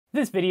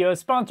This video is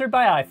sponsored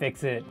by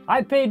iFixit.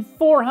 I paid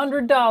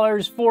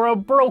 $400 for a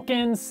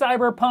broken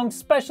Cyberpunk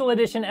Special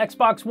Edition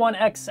Xbox One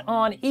X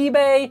on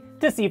eBay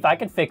to see if I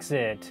could fix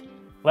it.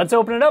 Let's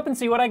open it up and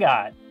see what I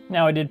got.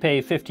 Now I did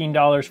pay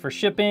 $15 for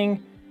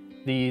shipping.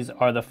 These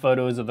are the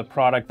photos of the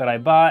product that I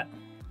bought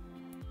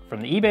from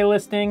the eBay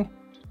listing.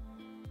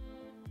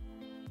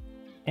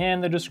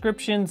 And the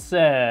description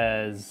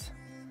says,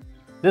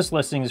 this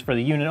listing is for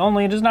the unit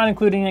only. It does not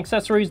include any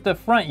accessories. The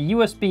front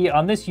USB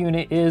on this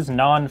unit is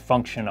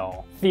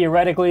non-functional.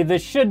 Theoretically,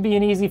 this should be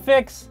an easy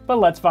fix, but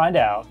let's find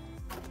out.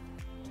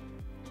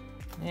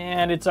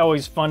 And it's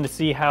always fun to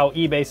see how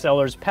eBay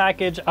sellers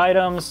package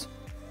items.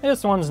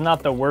 This one's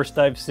not the worst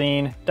I've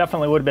seen.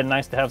 Definitely would have been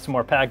nice to have some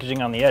more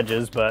packaging on the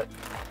edges, but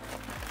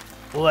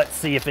let's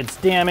see if it's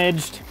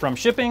damaged from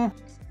shipping.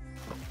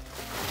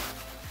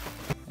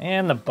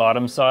 And the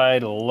bottom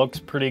side looks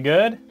pretty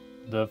good.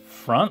 The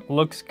front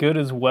looks good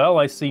as well.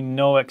 I see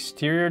no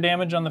exterior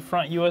damage on the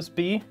front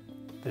USB.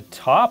 The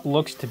top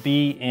looks to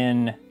be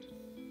in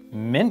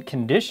mint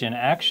condition,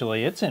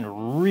 actually. It's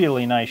in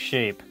really nice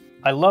shape.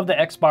 I love the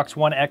Xbox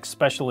One X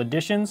Special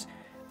Editions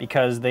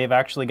because they've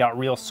actually got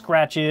real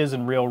scratches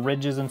and real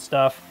ridges and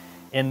stuff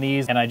in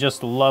these, and I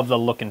just love the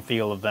look and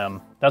feel of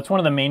them. That's one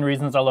of the main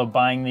reasons I love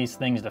buying these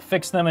things to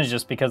fix them, is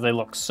just because they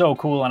look so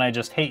cool and I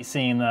just hate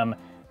seeing them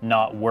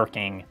not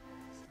working.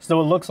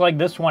 So it looks like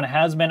this one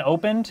has been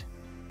opened.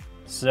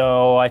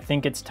 So I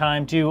think it's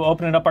time to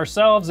open it up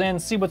ourselves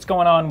and see what's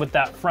going on with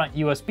that front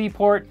USB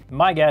port.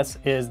 My guess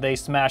is they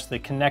smashed the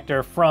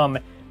connector from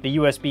the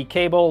USB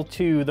cable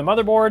to the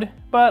motherboard,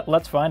 but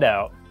let's find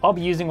out. I'll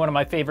be using one of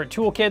my favorite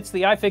toolkits,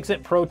 the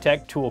iFixit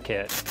ProTech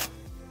toolkit.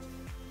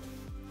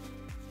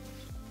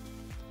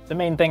 The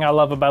main thing I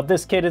love about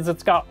this kit is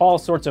it's got all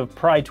sorts of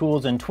pry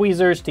tools and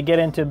tweezers to get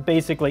into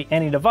basically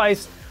any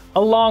device,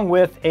 along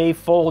with a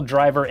full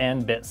driver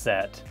and bit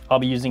set. I'll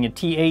be using a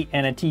T8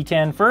 and a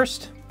T10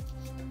 first.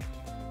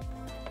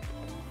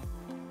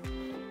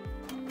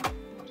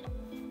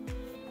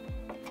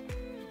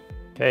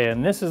 Okay,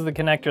 and this is the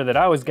connector that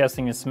I was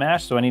guessing is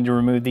smashed, so I need to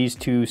remove these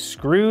two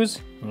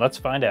screws. Let's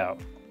find out.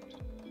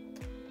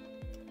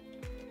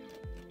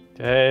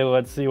 Okay,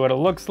 let's see what it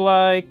looks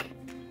like.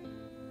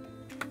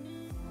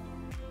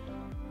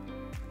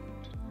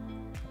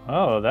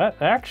 Oh,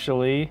 that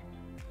actually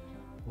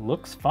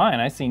looks fine.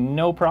 I see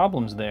no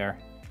problems there.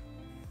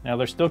 Now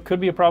there still could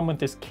be a problem with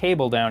this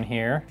cable down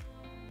here,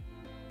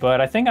 but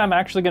I think I'm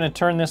actually gonna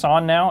turn this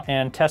on now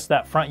and test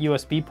that front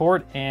USB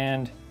port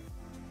and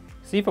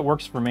see if it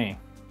works for me.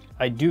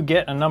 I do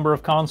get a number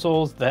of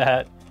consoles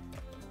that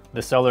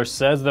the seller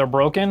says they're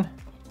broken,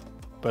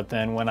 but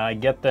then when I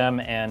get them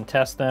and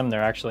test them,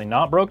 they're actually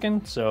not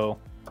broken. So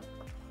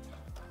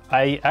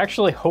I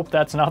actually hope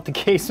that's not the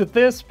case with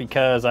this,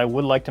 because I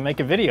would like to make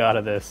a video out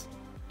of this.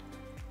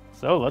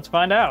 So let's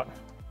find out.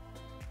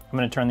 I'm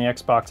gonna turn the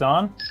Xbox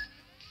on.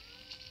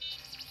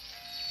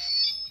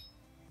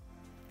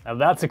 Now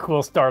that's a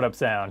cool startup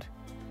sound.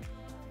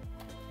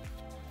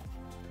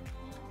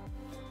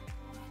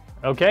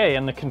 Okay,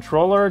 and the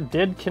controller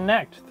did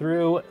connect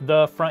through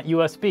the front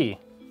USB.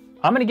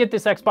 I'm gonna get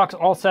this Xbox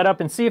all set up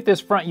and see if this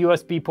front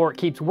USB port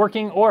keeps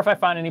working or if I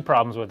find any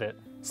problems with it.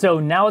 So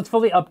now it's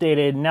fully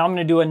updated. Now I'm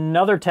gonna do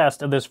another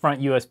test of this front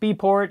USB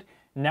port.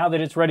 Now that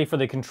it's ready for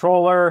the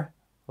controller,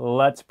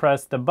 let's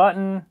press the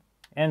button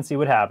and see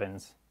what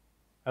happens.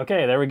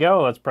 Okay, there we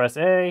go. Let's press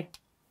A.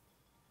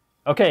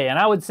 Okay, and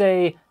I would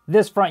say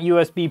this front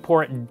USB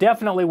port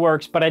definitely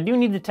works, but I do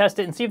need to test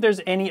it and see if there's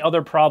any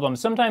other problems.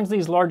 Sometimes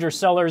these larger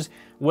sellers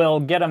will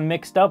get them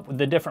mixed up with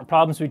the different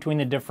problems between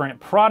the different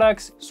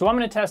products. So I'm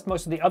gonna test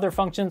most of the other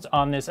functions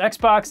on this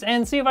Xbox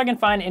and see if I can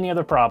find any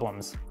other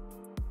problems.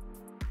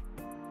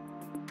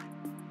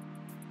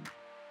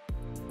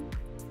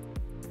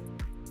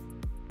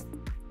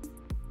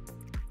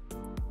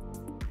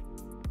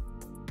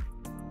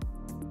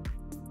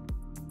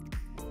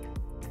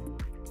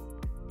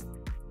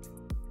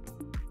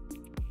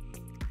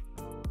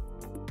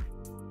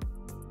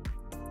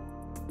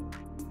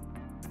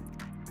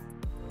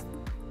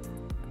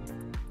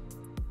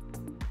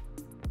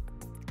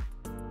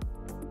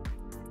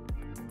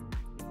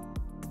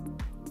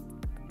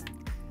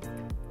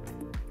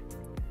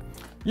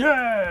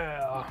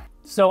 Yeah!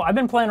 So I've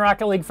been playing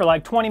Rocket League for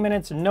like 20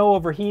 minutes, no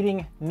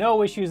overheating,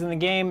 no issues in the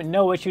game,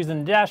 no issues in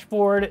the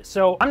dashboard.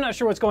 So I'm not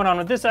sure what's going on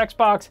with this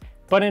Xbox,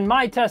 but in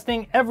my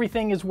testing,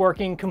 everything is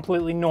working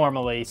completely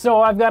normally.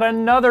 So I've got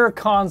another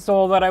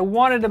console that I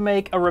wanted to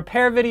make a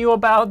repair video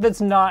about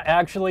that's not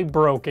actually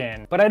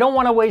broken. But I don't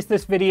want to waste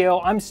this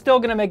video. I'm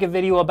still gonna make a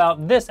video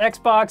about this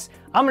Xbox.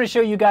 I'm gonna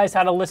show you guys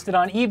how to list it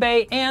on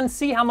eBay and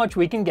see how much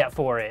we can get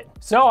for it.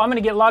 So I'm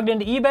gonna get logged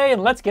into eBay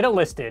and let's get it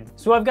listed.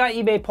 So I've got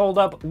eBay pulled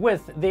up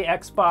with the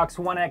Xbox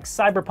One X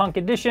Cyberpunk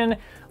Edition.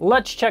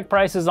 Let's check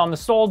prices on the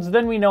solds,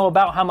 then we know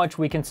about how much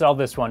we can sell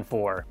this one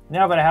for.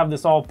 Now that I have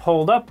this all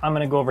pulled up, I'm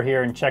gonna go over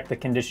here and check the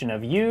condition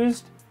of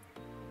used.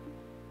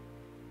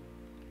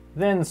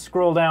 Then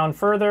scroll down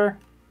further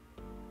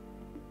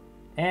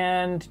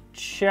and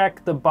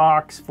check the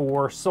box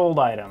for sold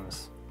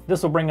items.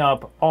 This will bring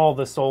up all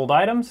the sold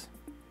items.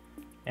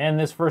 And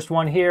this first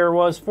one here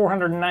was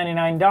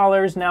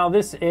 $499. Now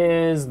this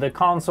is the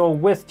console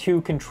with 2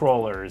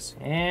 controllers.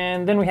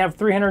 And then we have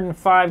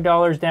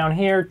 $305 down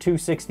here,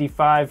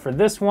 $265 for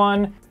this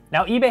one.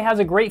 Now eBay has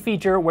a great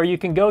feature where you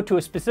can go to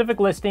a specific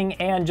listing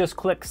and just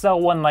click sell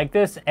one like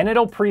this, and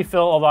it'll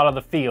pre-fill a lot of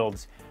the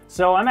fields.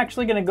 So I'm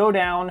actually gonna go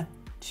down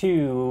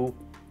to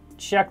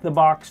check the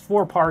box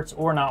for parts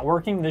or not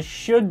working. This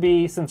should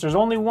be, since there's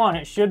only one,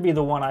 it should be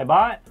the one I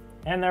bought.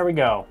 And there we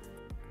go.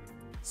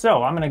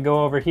 So I'm gonna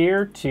go over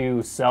here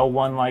to sell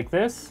one like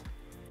this.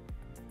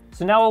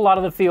 So now a lot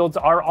of the fields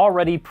are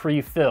already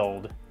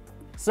pre-filled.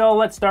 So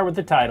let's start with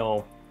the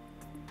title.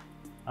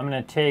 I'm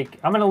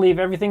gonna leave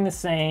everything the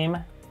same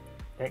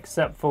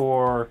except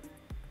for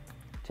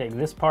take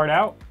this part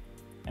out,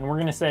 and we're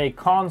gonna say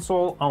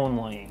console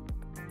only.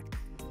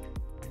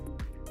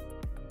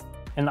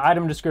 In the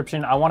item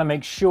description, I want to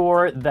make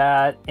sure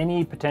that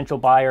any potential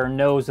buyer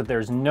knows that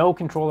there's no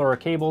controller or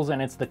cables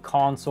and it's the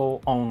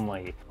console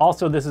only.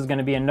 Also, this is going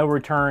to be a no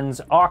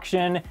returns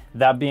auction.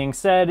 That being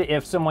said,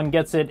 if someone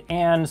gets it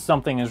and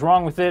something is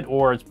wrong with it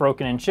or it's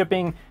broken in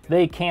shipping,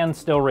 they can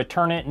still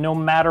return it no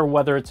matter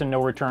whether it's a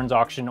no returns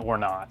auction or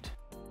not.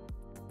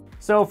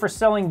 So for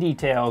selling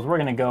details, we're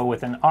going to go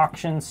with an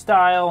auction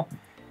style.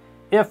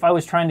 If I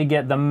was trying to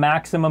get the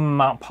maximum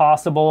amount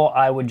possible,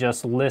 I would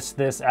just list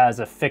this as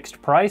a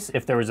fixed price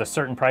if there was a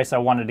certain price I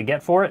wanted to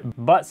get for it.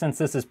 But since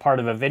this is part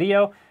of a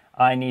video,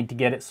 I need to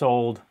get it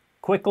sold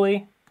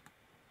quickly.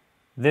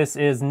 This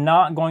is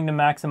not going to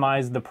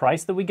maximize the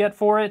price that we get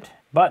for it,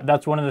 but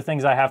that's one of the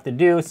things I have to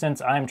do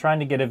since I'm trying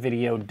to get a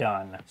video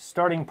done.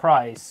 Starting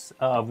price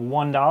of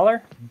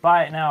 $1,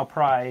 buy it now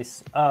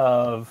price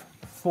of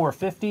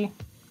 $4.50,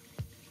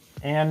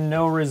 and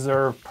no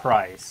reserve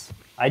price.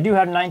 I do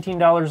have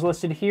 $19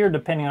 listed here.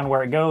 Depending on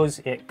where it goes,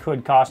 it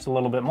could cost a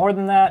little bit more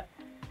than that,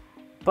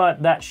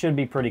 but that should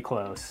be pretty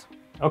close.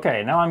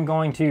 Okay, now I'm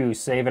going to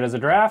save it as a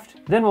draft.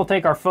 Then we'll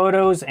take our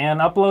photos and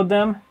upload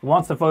them.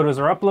 Once the photos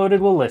are uploaded,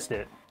 we'll list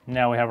it.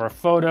 Now we have our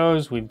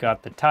photos, we've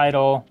got the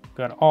title, we've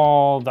got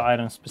all the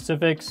item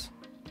specifics,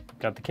 we've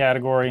got the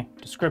category,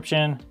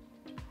 description,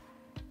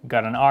 we've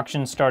got an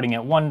auction starting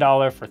at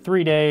 $1 for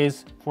 3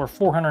 days for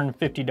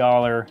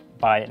 $450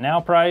 buy it now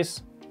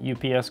price.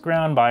 UPS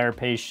ground, buyer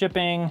pays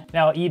shipping.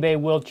 Now eBay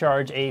will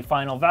charge a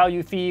final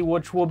value fee,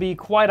 which will be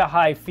quite a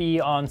high fee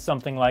on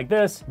something like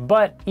this,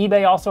 but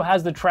eBay also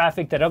has the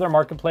traffic that other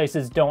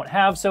marketplaces don't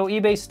have, so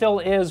eBay still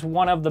is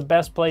one of the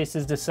best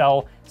places to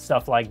sell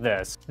stuff like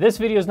this. This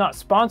video is not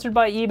sponsored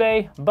by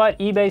eBay, but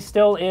eBay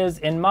still is,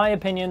 in my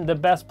opinion, the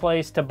best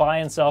place to buy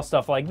and sell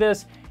stuff like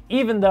this,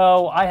 even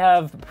though I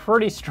have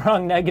pretty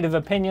strong negative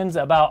opinions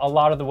about a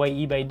lot of the way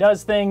eBay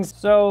does things.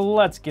 So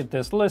let's get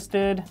this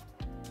listed.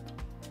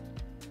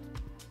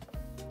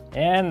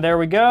 And there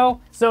we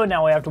go. So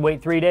now we have to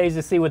wait 3 days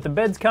to see what the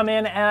bids come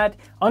in at.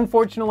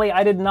 Unfortunately,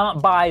 I did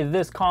not buy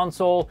this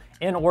console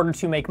in order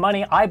to make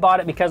money. I bought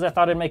it because I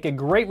thought it'd make a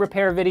great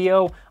repair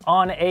video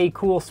on a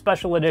cool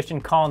special edition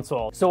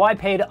console. So I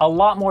paid a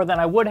lot more than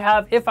I would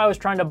have if I was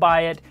trying to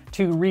buy it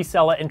to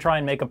resell it and try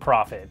and make a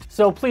profit.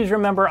 So please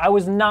remember, I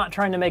was not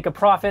trying to make a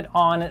profit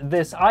on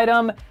this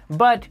item,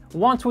 but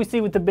once we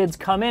see what the bids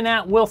come in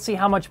at, we'll see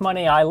how much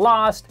money I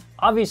lost.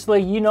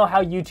 Obviously, you know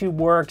how YouTube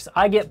works.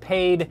 I get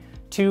paid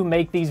to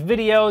make these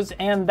videos,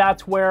 and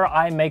that's where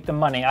I make the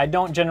money. I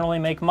don't generally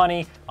make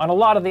money on a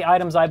lot of the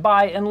items I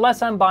buy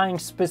unless I'm buying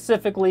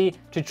specifically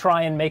to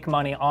try and make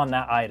money on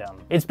that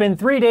item. It's been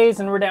 3 days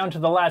and we're down to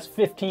the last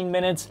 15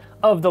 minutes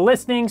of the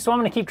listing, so I'm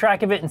gonna keep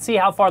track of it and see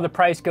how far the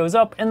price goes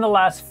up in the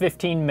last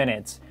 15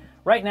 minutes.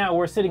 Right now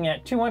we're sitting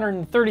at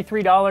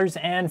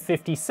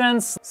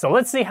 $233.50, so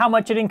let's see how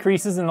much it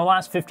increases in the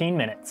last 15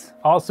 minutes.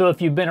 Also,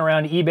 if you've been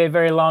around eBay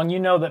very long, you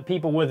know that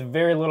people with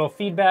very little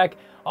feedback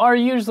are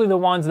usually the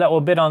ones that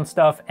will bid on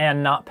stuff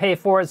and not pay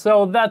for it,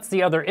 so that's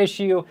the other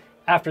issue.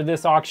 After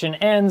this auction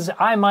ends,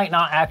 I might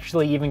not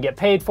actually even get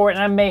paid for it,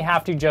 and I may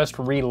have to just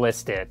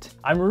relist it.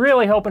 I'm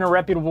really hoping a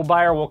reputable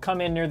buyer will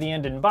come in near the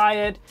end and buy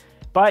it,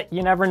 but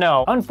you never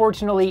know.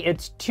 Unfortunately,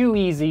 it's too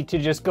easy to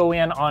just go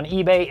in on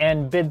eBay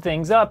and bid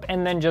things up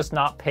and then just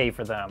not pay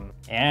for them.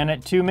 And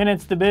at 2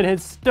 minutes, the bid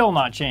has still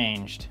not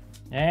changed.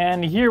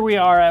 And here we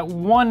are at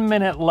 1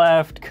 minute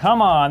left.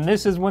 Come on,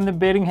 this is when the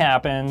bidding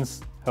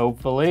happens.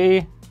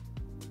 Hopefully.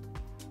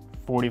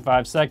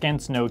 45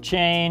 seconds, no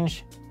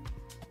change.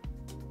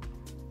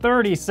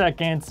 30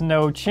 seconds,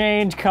 no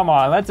change. Come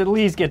on, let's at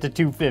least get to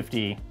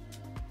 250.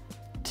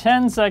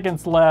 10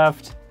 seconds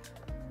left.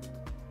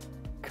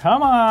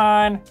 Come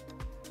on.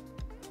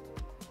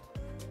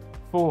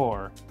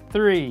 4,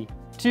 3,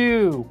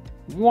 2,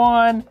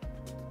 1.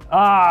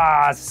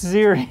 Ah,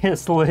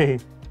 seriously.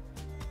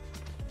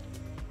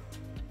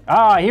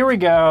 Ah, here we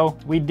go.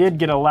 We did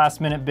get a last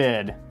minute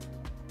bid.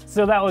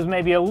 So that was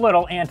maybe a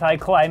little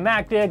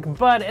anticlimactic,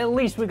 but at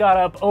least we got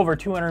up over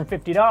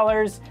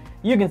 $250.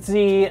 You can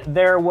see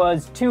there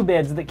was 2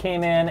 bids that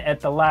came in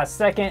at the last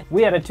second.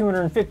 We had a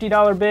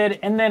 $250 bid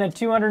and then a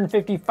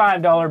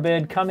 $255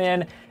 bid come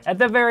in at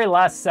the very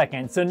last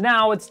second. So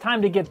now it's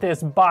time to get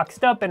this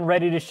boxed up and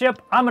ready to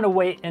ship. I'm gonna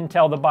wait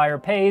until the buyer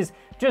pays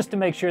just to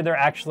make sure they're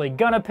actually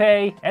gonna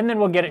pay, and then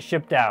we'll get it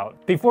shipped out.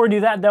 Before we do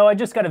that though, I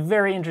just got a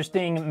very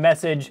interesting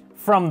message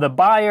from the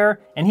buyer,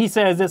 and he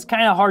says it's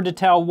kind of hard to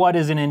tell what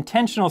is an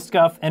intentional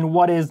scuff and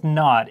what is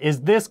not.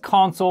 Is this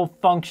console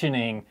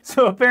functioning?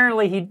 So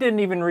apparently he didn't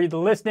even read the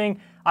listing.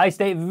 I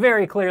state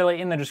very clearly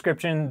in the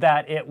description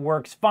that it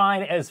works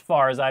fine as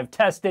far as I've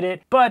tested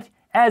it, but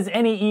as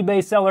any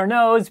eBay seller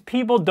knows,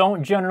 people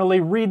don't generally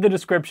read the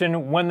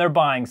description when they're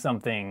buying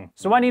something.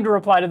 So I need to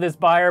reply to this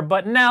buyer,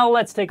 but now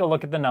let's take a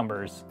look at the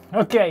numbers.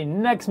 Okay,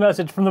 next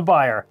message from the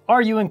buyer.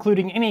 Are you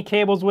including any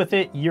cables with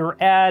it? Your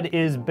ad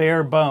is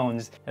bare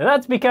bones.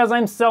 That's because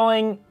I'm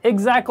selling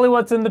exactly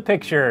what's in the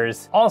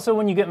pictures. Also,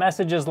 when you get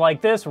messages like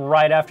this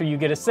right after you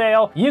get a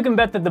sale, you can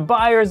bet that the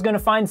buyer is gonna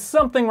find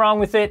something wrong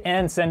with it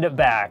and send it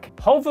back.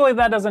 Hopefully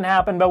that doesn't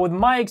happen, but with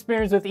my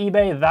experience with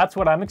eBay, that's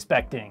what I'm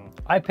expecting.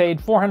 I paid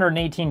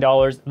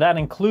 $418. That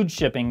includes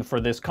shipping for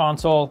this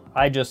console.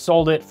 I just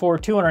sold it for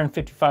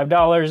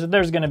 $255.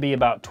 There's gonna be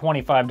about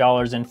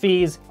 $25 in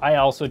fees. I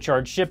also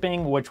charged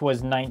shipping, which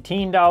was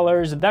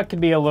 $19. That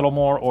could be a little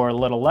more or a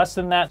little less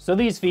than that, so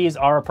these fees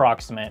are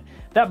approximate.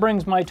 That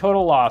brings my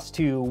total loss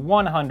to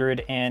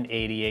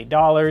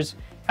 $188.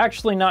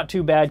 Actually not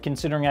too bad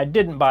considering I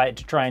didn't buy it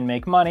to try and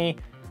make money,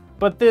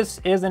 but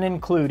this isn't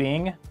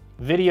including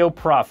video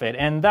profit,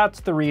 and that's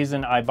the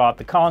reason I bought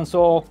the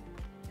console.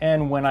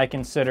 And when I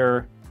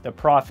consider the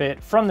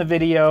profit from the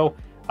video,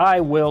 I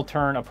will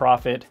turn a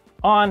profit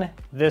on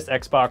this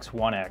Xbox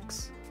One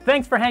X.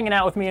 Thanks for hanging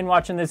out with me and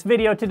watching this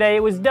video today. It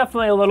was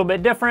definitely a little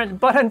bit different,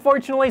 but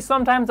unfortunately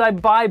sometimes I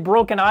buy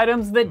broken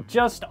items that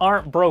just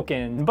aren't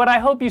broken. But I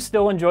hope you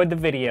still enjoyed the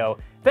video.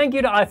 Thank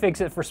you to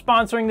iFixit for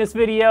sponsoring this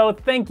video.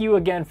 Thank you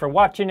again for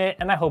watching it,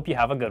 and I hope you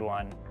have a good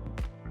one.